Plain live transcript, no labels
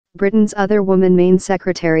Britain's other woman Main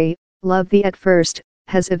Secretary, Love the at first,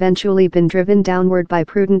 has eventually been driven downward by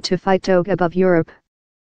prudent to fight Doge above Europe.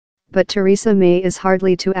 But Theresa May is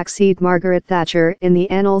hardly to exceed Margaret Thatcher in the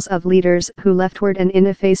annals of leaders who leftward an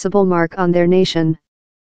ineffaceable mark on their nation.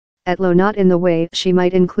 At low not in the way she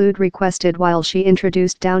might include requested while she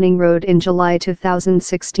introduced Downing Road in July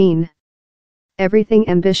 2016. Everything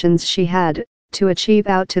ambitions she had, to achieve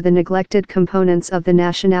out to the neglected components of the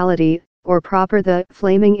nationality, or proper the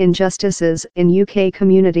flaming injustices in UK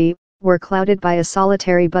community, were clouded by a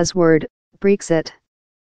solitary buzzword, Brexit.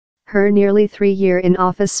 Her nearly 3-year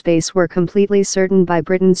in-office space were completely certain by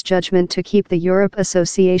Britain's judgment to keep the Europe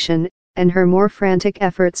Association, and her more frantic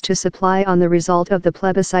efforts to supply on the result of the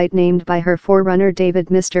plebiscite named by her forerunner David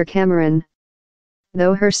Mr. Cameron.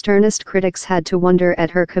 Though her sternest critics had to wonder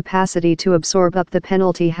at her capacity to absorb up the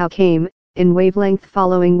penalty how came, in wavelength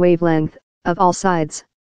following wavelength, of all sides.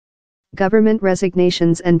 Government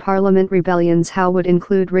resignations and parliament rebellions how would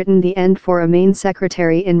include written the end for a Main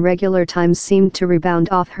Secretary in regular times seemed to rebound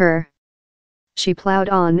off her. She ploughed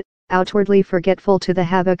on, outwardly forgetful to the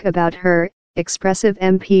havoc about her, expressive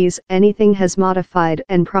MPs anything has modified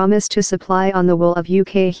and promised to supply on the will of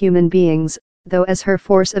UK human beings, though as her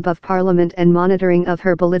force above Parliament and monitoring of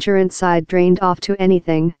her belligerent side drained off to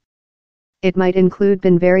anything. It might include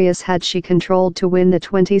been various had she controlled to win the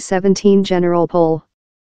 2017 general poll.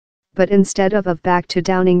 But instead of back to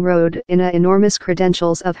Downing Road in a enormous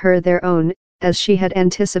credentials of her their own, as she had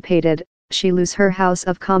anticipated, she lose her House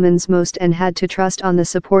of Commons most and had to trust on the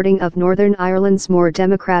supporting of Northern Ireland's more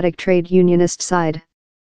democratic trade unionist side.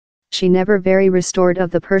 She never very restored of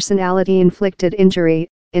the personality-inflicted injury,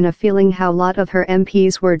 in a feeling how lot of her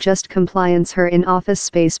MPs were just compliance her in office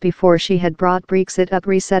space before she had brought Brexit up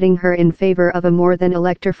resetting her in favour of a more than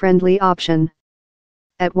elector-friendly option.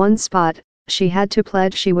 At one spot, she had to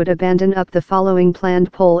pledge she would abandon up the following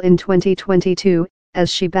planned poll in 2022, as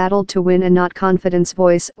she battled to win a not confidence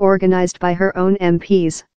voice organised by her own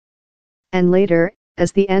MPs. And later,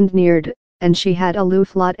 as the end neared, and she had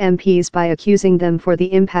aloof lot MPs by accusing them for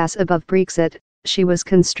the impasse above Brexit, she was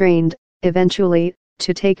constrained, eventually,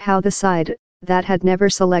 to take how the side, that had never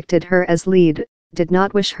selected her as lead, did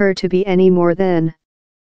not wish her to be any more than.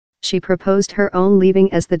 She proposed her own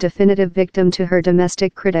leaving as the definitive victim to her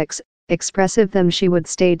domestic critics, expressive them she would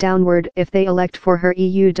stay downward if they elect for her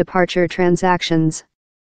EU departure transactions.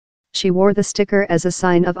 She wore the sticker as a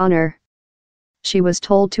sign of honor. She was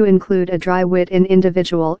told to include a dry wit in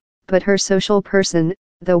individual, but her social person,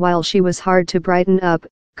 though while she was hard to brighten up,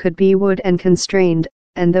 could be wood and constrained,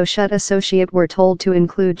 and though shut associate were told to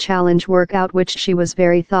include challenge work out which she was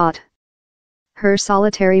very thought. Her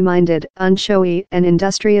solitary-minded, unshowy and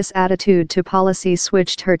industrious attitude to policy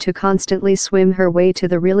switched her to constantly swim her way to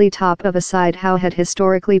the really top of a side how had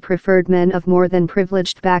historically preferred men of more than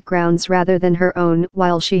privileged backgrounds rather than her own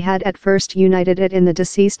while she had at first united it in the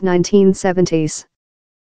deceased 1970s.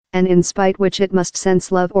 And in spite which it must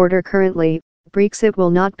sense love order currently, Brexit will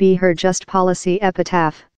not be her just policy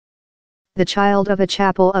epitaph. The child of a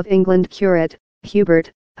Chapel of England curate,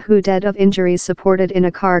 Hubert, who dead of injuries supported in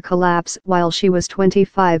a car collapse while she was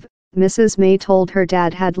 25, Mrs. May told her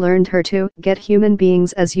dad had learned her to get human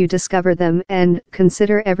beings as you discover them and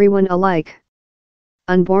consider everyone alike.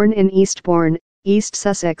 Unborn in Eastbourne, East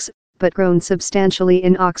Sussex, but grown substantially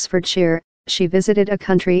in Oxfordshire, she visited a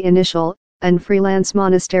country initial, and freelance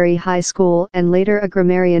monastery high school and later a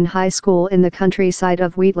grammarian high school in the countryside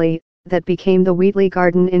of Wheatley, that became the Wheatley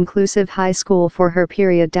Garden Inclusive High School for her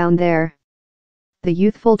period down there. The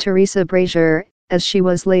youthful Theresa Brazier, as she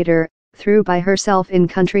was later, through by herself in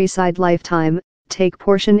countryside lifetime, take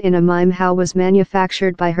portion in a mime how was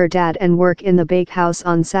manufactured by her dad and work in the bakehouse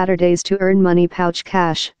on Saturdays to earn money pouch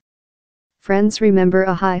cash. Friends remember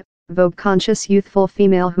a high, vogue-conscious youthful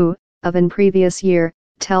female who, of an previous year,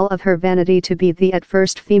 tell of her vanity to be the at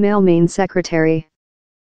first female Main Secretary.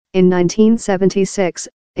 In 1976,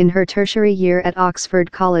 in her tertiary year at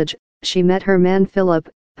Oxford College, she met her man Philip,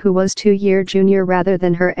 who was 2-year junior rather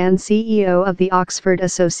than her and CEO of the Oxford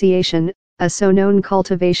Association, a so-known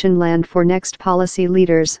cultivation land for next policy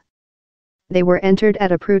leaders. They were entered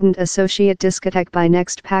at a prudent associate discotheque by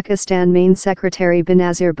next Pakistan Main Secretary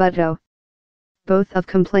Benazir Bhutto. Both of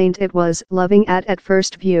complained it was loving at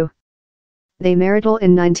first view. They marital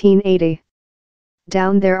in 1980.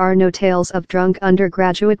 Down there are no tales of drunk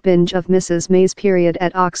undergraduate binge of Mrs. May's period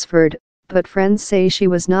at Oxford, but friends say she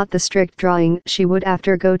was not the strict drawing she would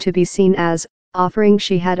after go to be seen as, offering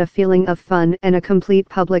she had a feeling of fun and a complete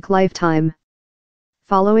public lifetime.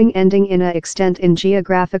 Following ending in a extent in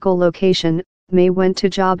geographical location, May went to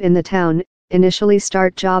job in the town, initially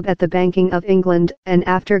start job at the Banking of England, and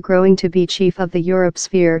after growing to be chief of the Europe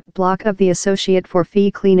Sphere block of the Associate for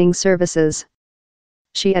Fee Cleaning Services.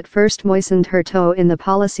 She at first moistened her toe in the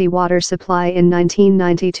policy water supply in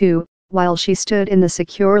 1992, while she stood in the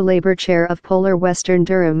secure Labour chair of Polar Western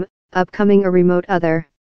Durham, upcoming a remote other.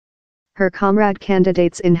 Her comrade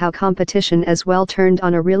candidates in How competition as well turned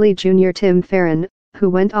on a really junior Tim Farron, who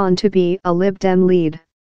went on to be a Lib Dem lead.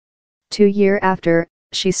 2 years after,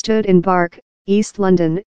 she stood in Bark, East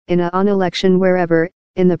London, in an election wherever,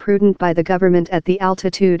 in the prudent by the government at the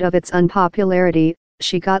altitude of its unpopularity,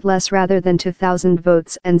 she got less rather than 2,000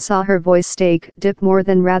 votes and saw her voice stake dip more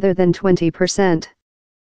than rather than 20%.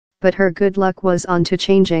 But her good luck was on to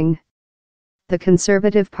changing. The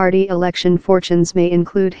Conservative Party election fortunes may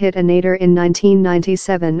include hit a nadir in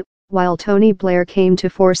 1997, while Tony Blair came to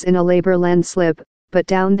force in a Labour landslip, but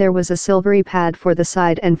down there was a silvery pad for the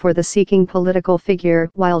side and for the seeking political figure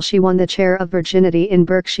while she won the chair of Virginity in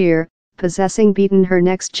Berkshire, possessing beaten her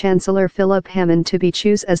next Chancellor Philip Hammond to be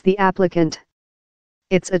choose as the applicant.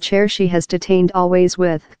 It's a chair she has detained always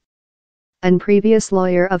with. An previous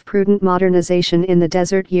lawyer of prudent modernization in the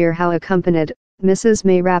desert year how accompanied, Mrs.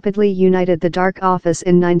 May rapidly united the Dark Office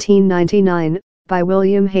in 1999, by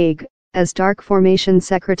William Hague, as Dark Formation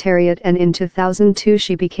Secretariat, and in 2002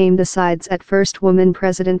 she became the side's at first woman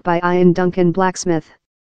president by Ian Duncan Blacksmith.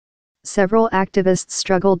 Several activists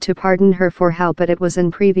struggled to pardon her for how, but it was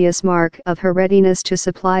an previous mark of her readiness to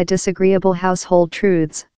supply disagreeable household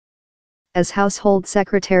truths. As Household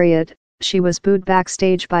Secretariat, she was booed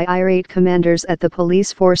backstage by irate commanders at the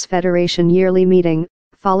Police Force Federation yearly meeting,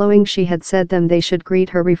 following she had said them they should greet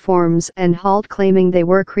her reforms and halt, claiming they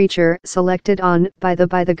were creature selected on by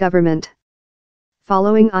the government.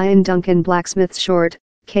 Following Ian Duncan Blacksmith's short,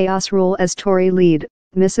 chaos rule as Tory lead,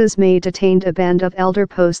 Mrs. May detained a band of elder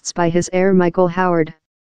posts by his heir Michael Howard.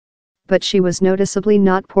 But she was noticeably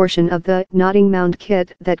not portion of the nodding mound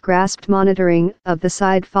kit that grasped monitoring of the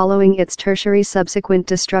side following its tertiary subsequent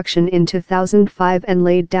destruction in 2005 and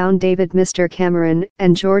laid down David Mr. Cameron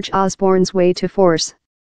and George Osborne's way to force.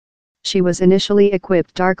 She was initially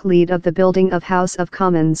equipped dark lead of the building of House of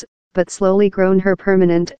Commons, but slowly grown her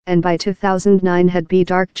permanent, and by 2009 had be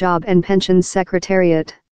dark job and pensions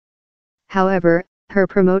secretariat. However, her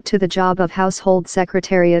promote to the job of household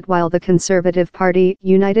secretariat while the Conservative Party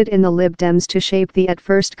united in the Lib Dems to shape the at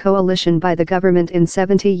first coalition by the government in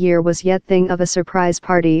 70 year was yet thing of a surprise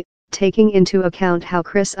party, taking into account how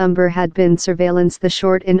Chris Umber had been surveillance the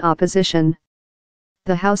short in opposition.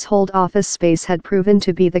 The household office space had proven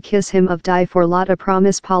to be the kiss him of die for lot a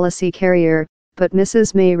promise policy carrier, but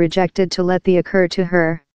Mrs. May rejected to let the occur to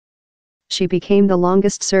her. She became the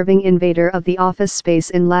longest serving invader of the office space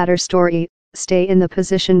in latter story, stay in the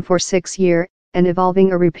position for 6 years, and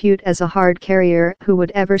evolving a repute as a hard carrier who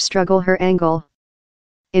would ever struggle her angle.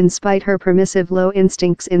 In spite her permissive low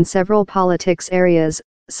instincts in several politics areas,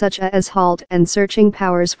 such as halt and searching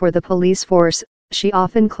powers for the police force, she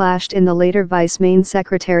often clashed in the later Vice Main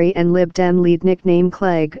Secretary and Lib Dem lead nickname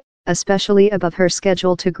Clegg, especially above her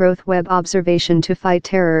schedule to growth web observation to fight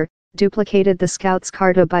terror, duplicated the Scouts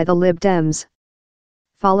Carta by the Lib Dems.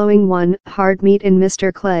 Following one hard meet in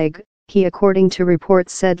Mr. Clegg, he according to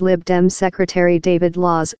reports said Lib Dem Secretary David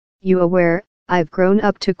Laws, "You aware, I've grown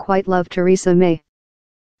up to quite love Theresa May.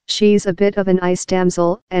 She's a bit of an ice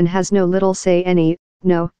damsel and has no little say any,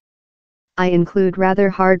 no. I include rather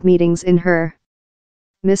hard meetings in her."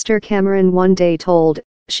 Mr. Cameron one day told,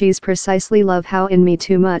 "She's precisely love how in me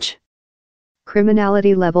too much.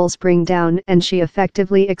 Criminality levels bring down, and she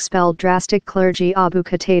effectively expelled drastic clergy Abu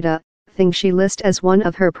Qatada, thing she list as one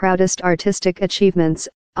of her proudest artistic achievements,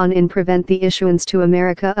 on in prevent the issuance to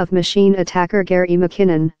America of machine attacker Gary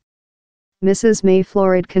McKinnon." Mrs. May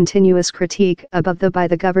florid continuous critique above the by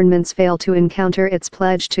the government's fail to encounter its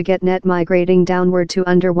pledge to get net migrating downward to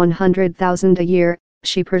under 100,000 a year.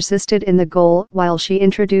 She persisted in the goal while she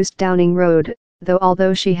introduced Downing Road,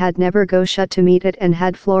 although she had never go shut to meet it and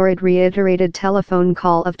had florid reiterated telephone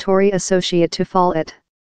call of Tory associate to fall it.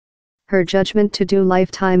 Her judgment to do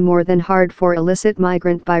lifetime more than hard for illicit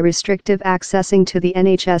migrant by restrictive accessing to the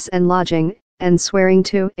NHS and lodging, and swearing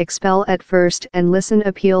to expel at first and listen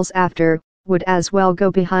appeals after, would as well go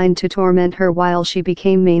behind to torment her while she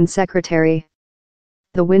became Main Secretary.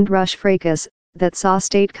 The Windrush fracas, that saw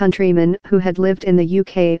state countrymen who had lived in the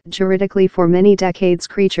UK juridically for many decades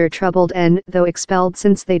creature troubled and, though expelled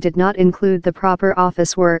since they did not include the proper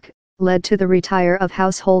office work, led to the retire of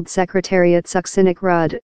Household Secretariat Succinnick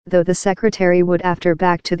Rudd, though the secretary would after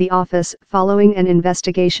back to the office following an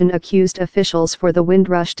investigation accused officials for the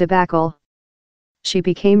Windrush debacle. She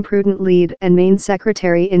became prudent lead and main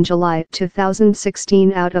secretary in July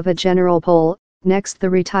 2016 out of a general poll. Next, the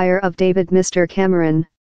retire of David Mr. Cameron.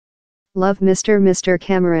 Love Mr.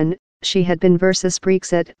 Cameron. She had been versus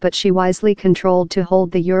Brexit, but she wisely controlled to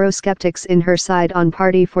hold the Eurosceptics in her side on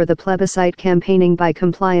party for the plebiscite, campaigning by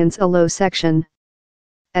compliance a low section.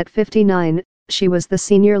 At 59, she was the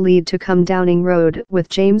senior lead to come Downing Road with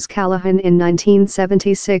James Callaghan in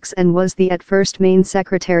 1976 and was the at first main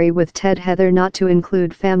secretary with Ted Heather, not to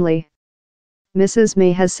include family. Mrs.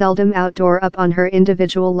 May has seldom outdoor up on her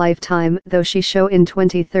individual lifetime, though she show in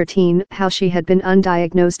 2013 how she had been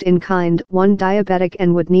undiagnosed in kind 1 diabetic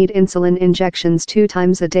and would need insulin injections 2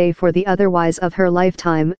 times a day for the otherwise of her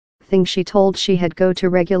lifetime, thing she told she had go to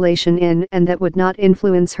regulation in and that would not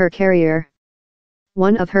influence her career.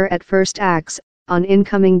 One of her at first acts, on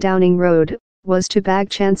incoming Downing Road, was to bag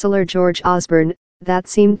Chancellor George Osborne. That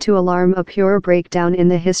seemed to alarm a pure breakdown in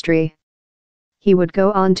the history. He would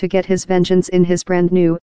go on to get his vengeance in his brand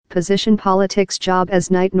new, position politics job as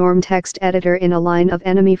Night Norm text editor in a line of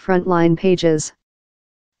enemy frontline pages.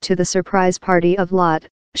 To the surprise party of lot,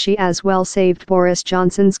 she as well saved Boris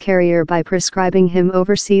Johnson's career by prescribing him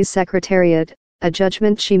overseas secretariat, a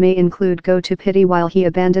judgment she may include go to pity while he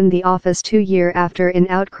abandoned the office 2 years after in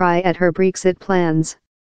outcry at her Brexit plans.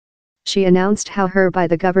 She announced how her by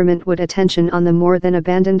the government would attention on the more than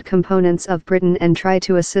abandoned components of Britain and try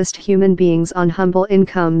to assist human beings on humble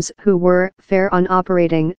incomes who were fair on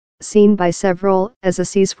operating, seen by several as a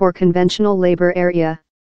seize for conventional labor area.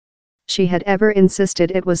 She had ever insisted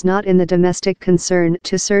it was not in the domestic concern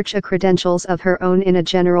to search a credentials of her own in a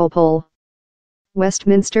general poll.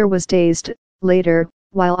 Westminster was dazed. Later,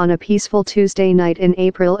 while on a peaceful Tuesday night in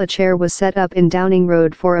April, a chair was set up in Downing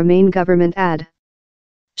Road for a main government ad.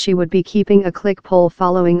 She would be keeping a click poll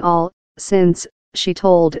following all, since, she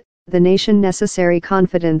told, the nation necessary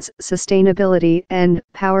confidence, sustainability and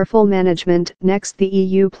powerful management next the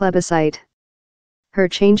EU plebiscite. Her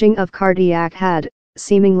changing of cardiac had,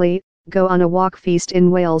 seemingly, go on a walk feast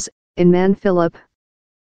in Wales, in Man Phillip.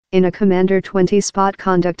 In a Commander 20 spot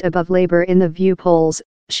conduct above Labour in the View polls,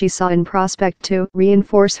 she saw in prospect to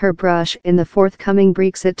reinforce her brush in the forthcoming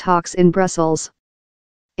Brexit talks in Brussels.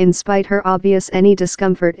 In spite her obvious any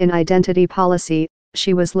discomfort in identity policy,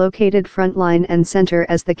 she was located frontline and center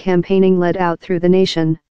as the campaigning led out through the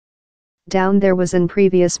nation. Down there was an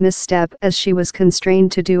previous misstep as she was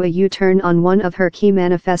constrained to do a U-turn on one of her key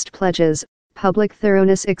manifest pledges, public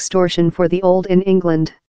thoroughness extortion for the old in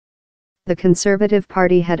England. The Conservative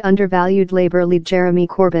Party had undervalued Labour lead Jeremy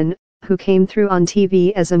Corbyn, who came through on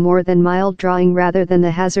TV as a more than mild drawing rather than the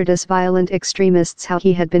hazardous violent extremists how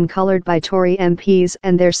he had been coloured by Tory MPs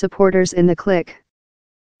and their supporters in the clique.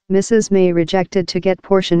 Mrs. May rejected to get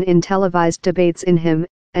portion in televised debates in him,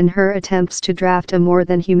 and her attempts to draft a more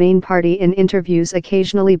than humane party in interviews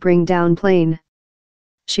occasionally bring down plain.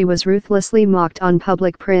 She was ruthlessly mocked on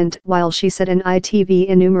public print while she said in ITV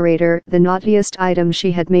Enumerator the naughtiest item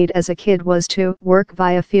she had made as a kid was to work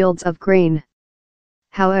via fields of grain.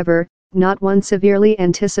 However, not one severely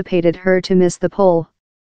anticipated her to miss the poll.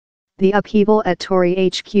 The upheaval at Tory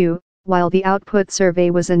HQ, while the output survey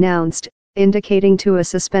was announced, indicating to a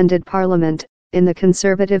suspended parliament, in the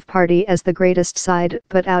Conservative Party as the greatest side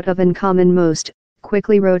but out of uncommon most,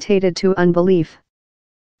 quickly rotated to unbelief.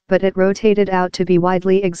 But it rotated out to be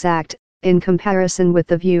widely exact, in comparison with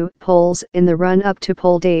the View polls in the run-up to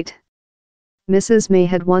poll date. Mrs. May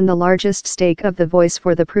had won the largest stake of the voice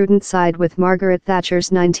for the prudent side with Margaret Thatcher's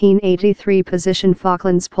 1983 position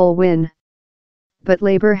Falklands poll win. But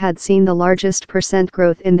Labour had seen the largest percent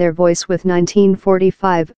growth in their voice with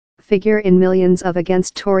 1945, figure in millions of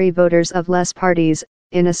against Tory voters of less parties,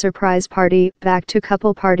 in a surprise party back to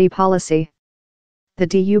couple party policy. The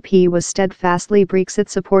DUP was steadfastly Brexit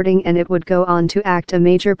supporting and it would go on to act a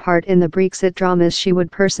major part in the Brexit dramas she would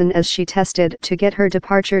person as she tested to get her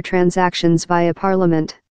departure transactions via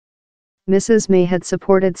Parliament. Mrs. May had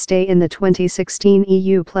supported stay in the 2016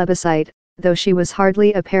 EU plebiscite, though she was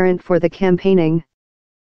hardly apparent for the campaigning.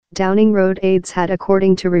 Downing Road aides had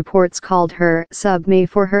according to reports called her sub-May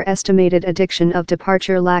for her estimated addiction of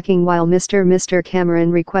departure lacking while Mr.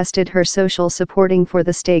 Cameron requested her social supporting for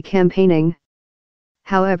the stay campaigning.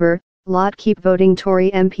 However, lot keep voting Tory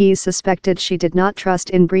MPs suspected she did not trust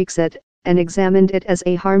in Brexit, and examined it as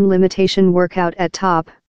a harm limitation workout at top.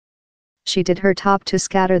 She did her top to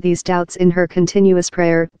scatter these doubts in her continuous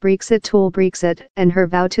prayer, Brexit tool Brexit, and her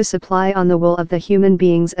vow to supply on the will of the human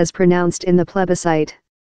beings as pronounced in the plebiscite.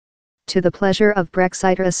 To the pleasure of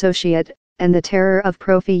Brexiter associate, and the terror of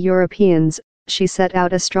pro-Europeans, she set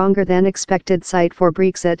out a stronger than expected site for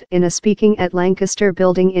Brexit in a speaking at Lancaster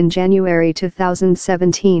Building in January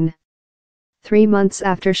 2017. 3 months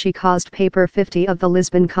after she caused Paper 50 of the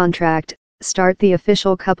Lisbon Contract, start the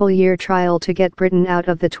official couple-year trial to get Britain out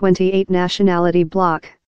of the 28-nationality bloc.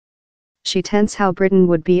 She tells how Britain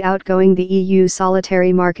would be outgoing the EU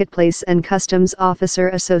Solitary Marketplace and Customs Officer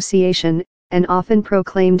Association, and often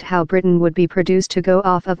proclaimed how Britain would be produced to go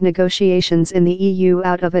off of negotiations in the EU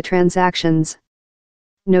out of a transactions.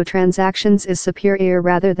 No transactions is superior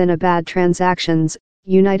rather than a bad transactions,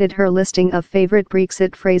 united her listing of favorite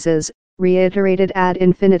Brexit phrases, reiterated ad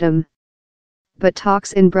infinitum. But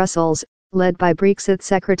talks in Brussels, led by Brexit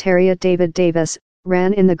Secretariat David Davis,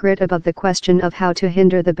 ran in the grit above the question of how to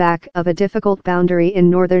hinder the back of a difficult boundary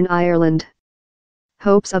in Northern Ireland.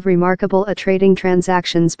 Hopes of remarkable trading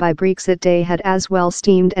transactions by Brexit Day had as well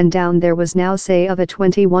steamed and down. There was now say of a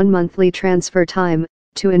 21-monthly transfer time,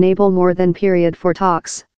 to enable more than period for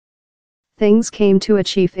talks. Things came to a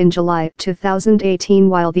chief in July 2018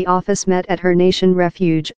 while the office met at her nation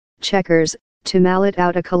refuge, Chequers, to mallet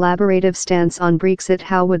out a collaborative stance on Brexit.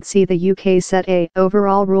 How would see the UK set a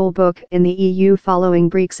overall rule book in the EU following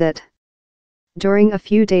Brexit. During a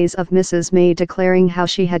few days of Mrs. May declaring how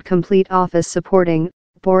she had complete office supporting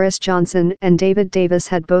Boris Johnson and David Davis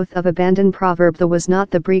had both of abandoned proverb the was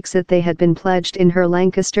not the Brexit they had been pledged in her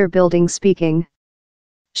Lancaster building speaking.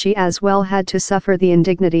 She as well had to suffer the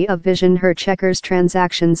indignity of vision her Chequers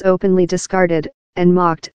transactions openly discarded, and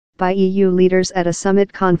mocked, by EU leaders at a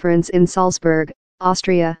summit conference in Salzburg,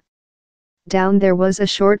 Austria. Down there was a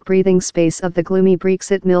short breathing space of the gloomy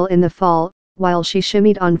Brexit mill in the fall, while she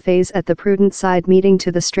shimmied on phase at the prudent side meeting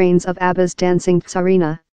to the strains of ABBA's Dancing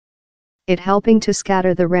Tsarina. It helping to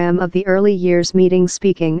scatter the ram of the early years meeting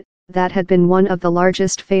speaking, that had been one of the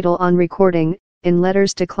largest fatal on recording, in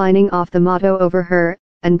letters declining off the motto over her,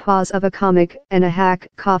 and pause of a comic and a hack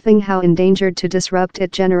coughing how endangered to disrupt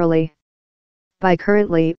it generally. By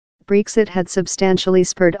currently, Brexit had substantially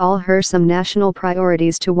spurred all her some national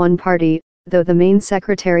priorities to one party, though the main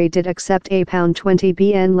secretary did accept a £20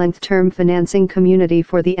 billion length term financing community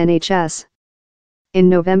for the NHS. In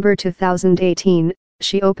November 2018,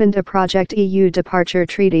 she opened a Project EU Departure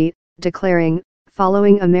Treaty, declaring,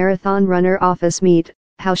 following a marathon runner office meet,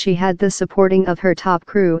 how she had the supporting of her top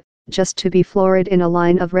crew, just to be floored in a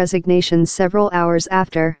line of resignations several hours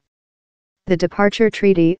after. The Departure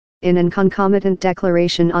Treaty, in an concomitant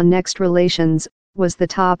declaration on next relations, was the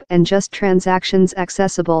top and just transactions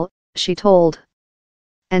accessible, she told.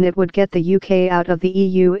 And it would get the UK out of the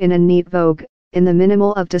EU in a neat vogue, in the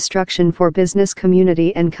minimal of destruction for business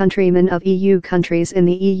community and countrymen of EU countries in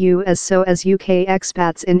the EU as so as UK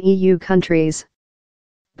expats in EU countries.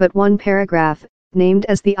 But one paragraph, named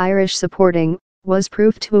as the Irish supporting, was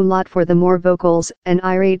proof too lot for the more vocals and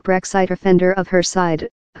irate Brexit offender of her side,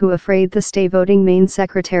 who afraid the stay voting main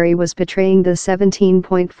secretary was betraying the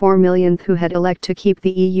 17.4 millionth who had elected to keep the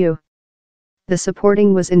EU. The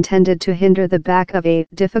supporting was intended to hinder the back of a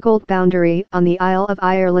difficult boundary on the Isle of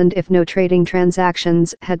Ireland if no trading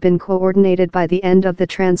transactions had been coordinated by the end of the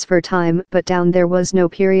transfer time, but down there was no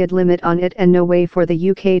period limit on it and no way for the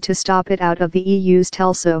UK to stop it out of the EU's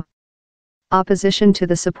telso. Opposition to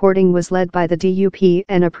the supporting was led by the DUP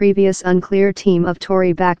and a previous unclear team of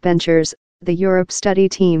Tory backbenchers, the Europe Study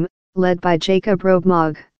Team, led by Jacob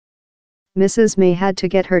Rees-Mogg. Mrs. May had to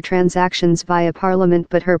get her transactions via Parliament,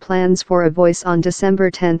 but her plans for a voice on December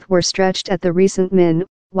 10 were stretched at the recent min,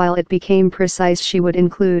 while it became precise she would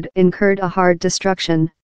incurred a hard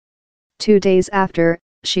destruction. 2 days after,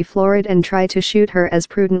 she floored and tried to shoot her as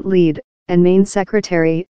prudent lead, and main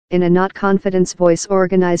secretary, in a not confidence voice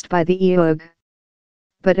organized by the EUG.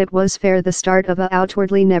 But it was fair the start of a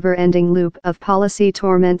outwardly never-ending loop of policy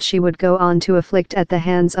torment she would go on to afflict at the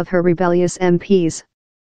hands of her rebellious MPs.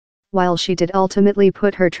 While she did ultimately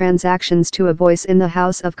put her transactions to a voice in the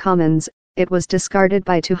House of Commons, it was discarded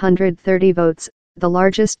by 230 votes, the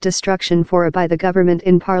largest destruction for a by the government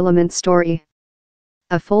in Parliament story.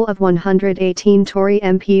 A full of 118 Tory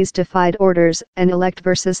MPs defied orders and elect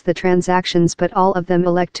versus the transactions, but all of them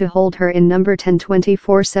elect to hold her in number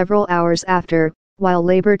 1024 several hours after, while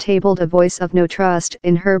Labour tabled a voice of no trust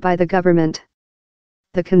in her by the government.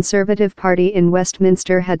 The Conservative Party in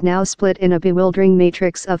Westminster had now split in a bewildering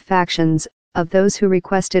matrix of factions, of those who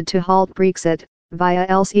requested to halt Brexit, via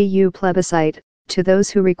else EU plebiscite, to those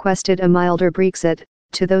who requested a milder Brexit,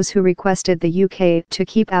 to those who requested the UK to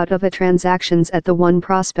keep out of a transactions at the one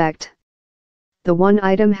prospect. The one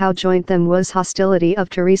item how joint them was hostility of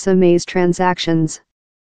Theresa May's transactions.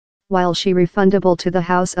 While she refundable to the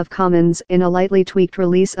House of Commons in a lightly tweaked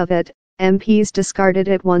release of it, MPs discarded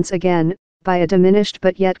it once again, by a diminished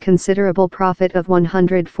but yet considerable profit of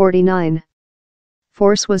 149.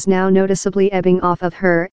 Force was now noticeably ebbing off of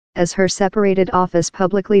her, as her separated office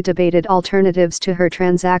publicly debated alternatives to her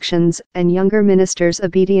transactions, and younger ministers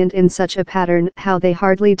obedient in such a pattern how they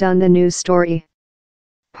hardly done the news story.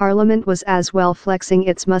 Parliament was as well flexing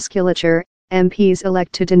its musculature. MPs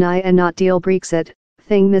elect to deny and not deal Brexit,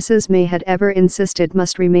 thing Mrs. May had ever insisted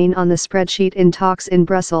must remain on the spreadsheet in talks in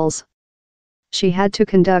Brussels. She had to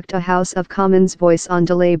conduct a House of Commons voice on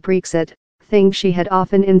delay Brexit, thing she had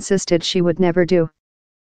often insisted she would never do.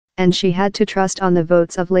 And she had to trust on the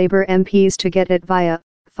votes of Labour MPs to get it via,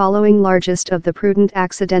 following largest of the prudent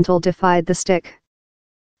accidental defied the stick.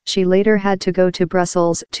 She later had to go to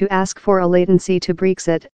Brussels to ask for a latency to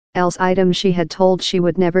Brexit, else item she had told she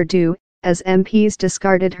would never do, as MPs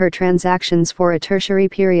discarded her transactions for a tertiary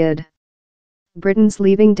period. Britain's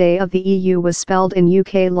leaving day of the EU was spelled in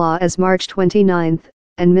UK law as March 29,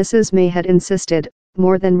 and Mrs. May had insisted,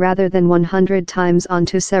 more than rather than 100 times on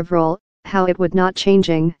to several, how it would not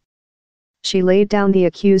changing. She laid down the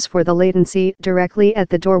accuse for the latency directly at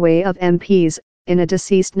the doorway of MPs, in a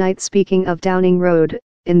deceased night speaking of Downing Road,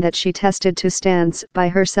 in that she tested to stance by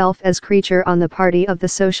herself as creature on the party of the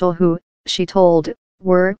social who, she told,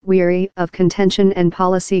 were weary of contention and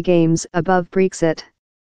policy games above Brexit.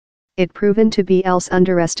 It proven to be else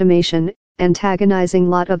underestimation, antagonizing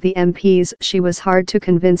lot of the MPs she was hard to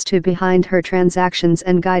convince to behind her transactions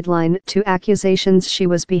and guideline to accusations she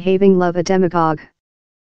was behaving love a demagogue.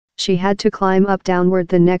 She had to climb up downward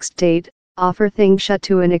the next date, offer things shut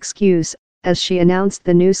to an excuse, as she announced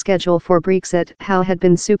the new schedule for Brexit how had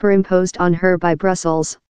been superimposed on her by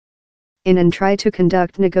Brussels. In and try to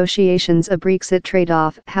conduct negotiations a Brexit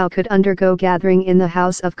trade-off how could undergo gathering in the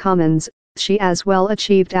House of Commons, she as well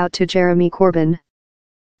achieved out to Jeremy Corbyn.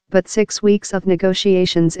 But 6 weeks of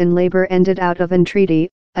negotiations in Labour ended out of an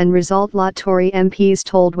treaty, and result lot Tory MPs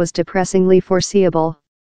told was depressingly foreseeable.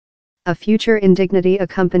 A future indignity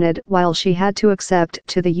accompanied while she had to accept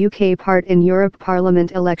to the UK part in Europe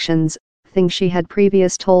Parliament elections, thing she had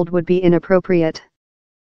previous told would be inappropriate.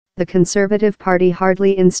 The Conservative Party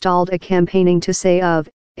hardly installed a campaigning to say of,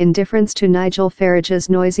 indifference to Nigel Farage's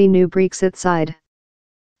noisy new Brexit side.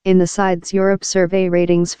 In the side's Europe survey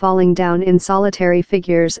ratings falling down in solitary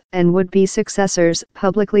figures and would-be successors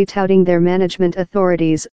publicly touting their management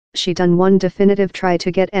authorities, she done one definitive try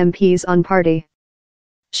to get MPs on party.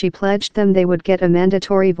 She pledged them they would get a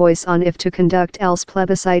mandatory voice on if to conduct else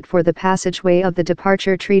plebiscite for the passageway of the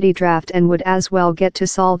departure treaty draft and would as well get to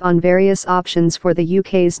solve on various options for the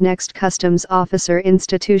UK's next customs officer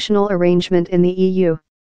institutional arrangement in the EU.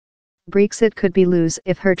 Brexit could be lose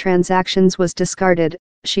if her transactions was discarded,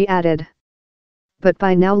 she added. But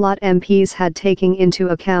by now lot MPs had taken into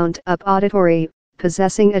account up auditory,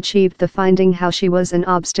 possessing achieved the finding how she was an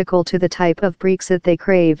obstacle to the type of Brexit they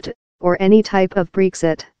craved, or any type of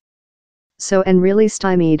Brexit. So and really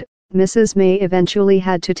stymied, Mrs. May eventually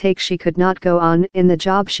had to take she could not go on in the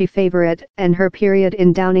job she favourite and her period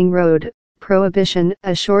in Downing Road, prohibition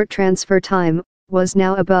a short transfer time, was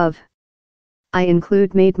now above. I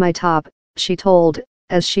include made my top, she told,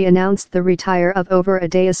 as she announced the retire of over a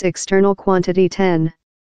day's external quantity 10.